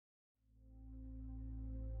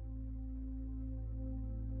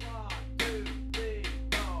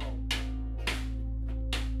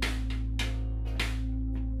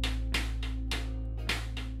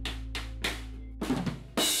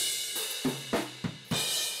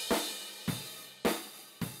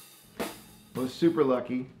I was super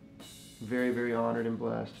lucky, very, very honored and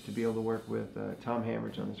blessed to be able to work with Tom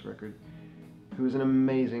Hambridge on this record, who is an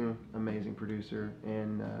amazing, amazing producer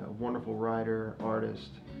and a wonderful writer,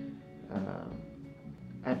 artist.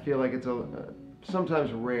 I feel like it's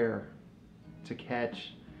sometimes rare to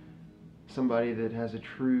catch somebody that has a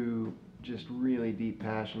true, just really deep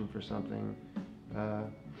passion for something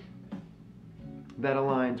that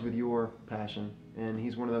aligns with your passion, and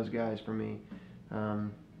he's one of those guys for me.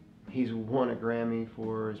 He's won a Grammy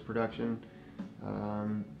for his production.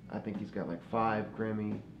 I think he's got like 5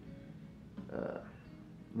 Grammy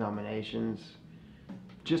nominations.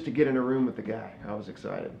 Just to get in a room with the guy, I was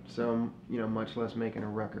excited. So, you know, much less making a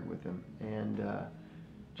record with him. And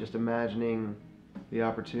just imagining the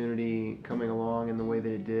opportunity coming along in the way that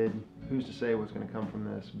it did, who's to say what's going to come from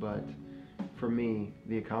this? But for me,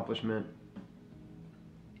 the accomplishment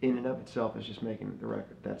in and of itself is just making the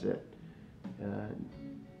record. That's it.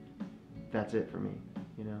 That's it for me.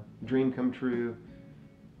 You know, dream come true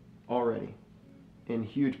already, in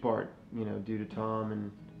huge part, you know, due to Tom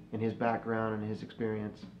and his background and his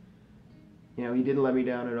experience. You know, he didn't let me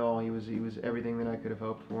down at all. He was everything that I could have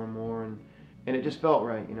hoped for and more, and it just felt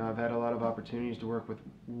right. You know, I've had a lot of opportunities to work with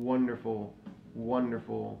wonderful,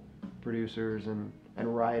 wonderful producers and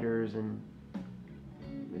writers and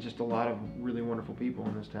just a lot of really wonderful people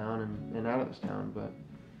in this town and out of this town, but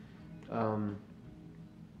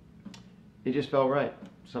it just felt right.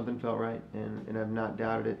 Something felt right, and I've not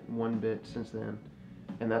doubted it one bit since then,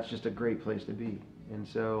 and that's just a great place to be. And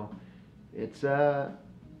so it's a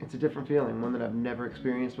different feeling, one that I've never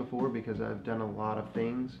experienced before because I've done a lot of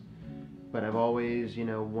things, but I've always, you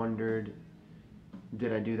know, wondered,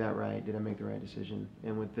 did I do that right? Did I make the right decision?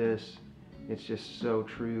 And with this, it's just so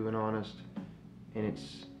true and honest, and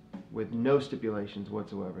it's with no stipulations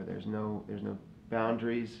whatsoever. There's no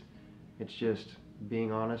boundaries. It's just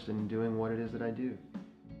being honest and doing what it is that I do.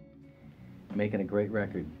 Making a great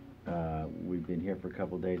record. We've been here for a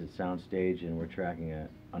couple of days at Soundstage, and we're tracking an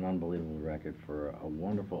unbelievable record for a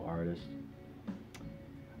wonderful artist,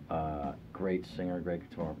 great singer, great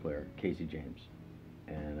guitar player, Casey James.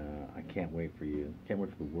 And I can't wait for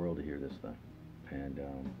the world to hear this stuff. And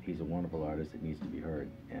he's a wonderful artist that needs to be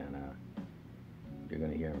heard, and you're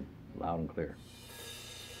going to hear him loud and clear.